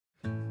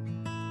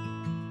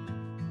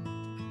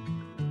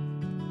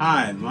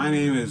Hi, my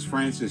name is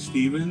Francis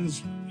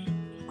Stevens.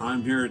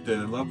 I'm here at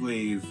the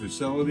lovely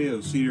facility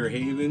of Cedar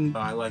Haven.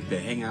 I like to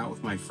hang out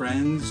with my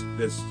friends.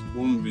 This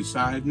woman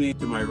beside me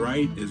to my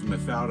right is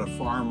Mafalda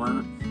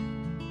Farmer.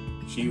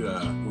 She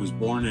was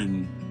born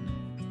in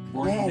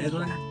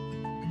Italy?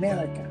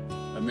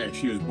 America.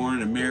 She was born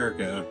in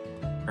America.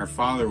 Her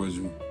father was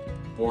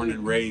born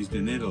and raised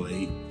in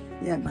Italy.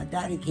 Yeah, my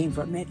daddy came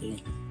from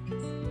Italy.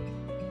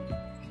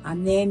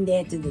 I'm named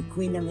after the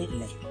Queen of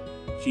Italy.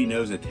 She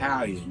knows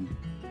Italian.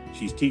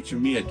 She's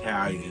teaching me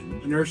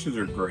Italian. The nurses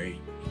are great.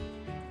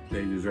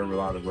 They deserve a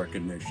lot of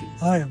recognition.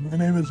 Hi, my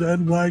name is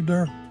Ed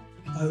Wagner.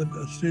 I live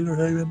at Cedar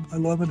Haven. I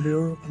love it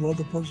here. I love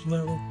the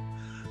personnel.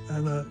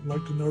 And I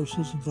like the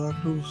nurses and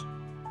doctors.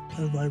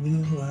 And my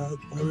room, I have a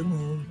private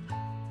room.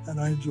 And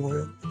I enjoy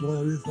it. Enjoy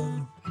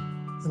everything.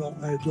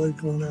 I enjoy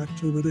going to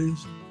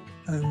activities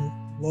and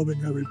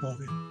loving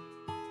everybody.